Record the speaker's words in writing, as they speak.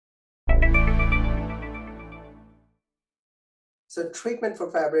So treatment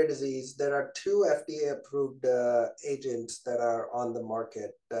for Fabry disease, there are two FDA-approved agents that are on the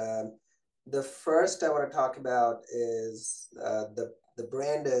market. The first I want to talk about is the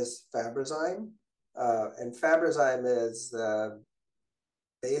brand is Fabrazyme, and Fabrazyme is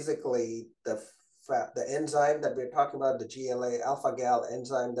basically the enzyme that we're talking about, the GLA alpha-gal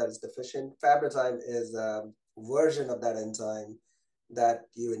enzyme that is deficient. Fabrazyme is a version of that enzyme that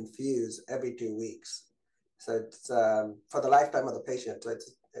you infuse every 2 weeks. So it's for the lifetime of the patient. So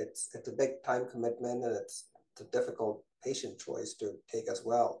it's a big time commitment, and it's a difficult patient choice to take as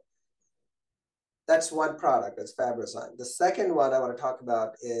well. That's one product, it's Fabrazyme. The second one I want to talk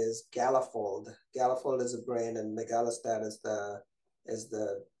about is Galafold. Galafold is a brand, and migalastat is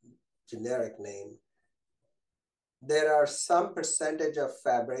the generic name. There are some percentage of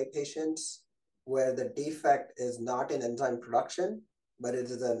Fabry patients where the defect is not in enzyme production, but it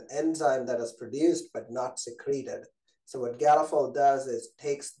is an enzyme that is produced but not secreted. So what Galafold does is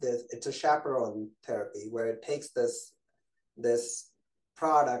takes this, it's a chaperone therapy where it takes this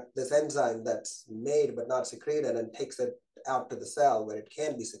product, this enzyme that's made but not secreted, and takes it out to the cell where it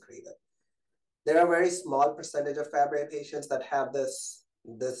can be secreted. There are a very small percentage of Fabry patients that have this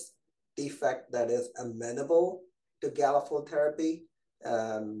defect that is amenable to Galafold therapy,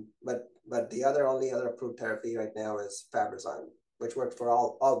 but the only other approved therapy right now is Fabrazyme, which works for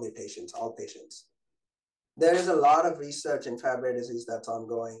all mutations, all patients. There is a lot of research in Fabry disease that's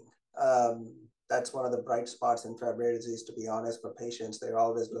ongoing. That's one of the bright spots in Fabry disease, to be honest, for patients. They're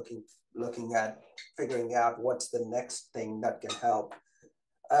always looking at figuring out what's the next thing that can help.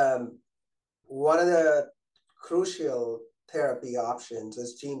 One of the crucial therapy options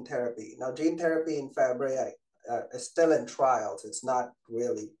is gene therapy. Now, gene therapy in Fabry is still in trials. It's not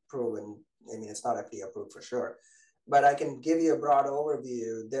really proven. I mean, it's not FDA approved for sure. But I can give you a broad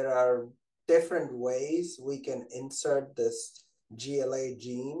overview. There are different ways we can insert this GLA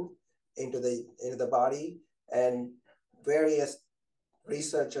gene into the body, and various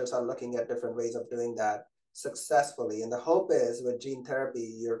researchers are looking at different ways of doing that successfully. And the hope is with gene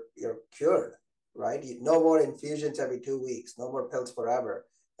therapy, you're cured, right? No more infusions every 2 weeks, no more pills forever.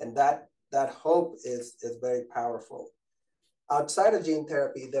 And that hope is very powerful. Outside of gene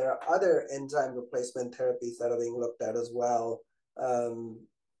therapy, there are other enzyme replacement therapies that are being looked at as well.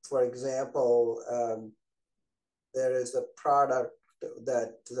 For example, there is a product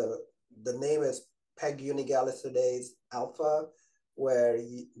that the name is peg-unigalsidase alpha, where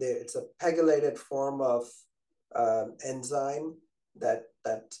it's a pegylated form of enzyme that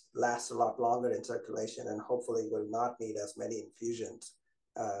lasts a lot longer in circulation and hopefully will not need as many infusions.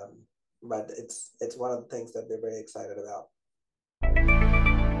 But it's one of the things that we're very excited about.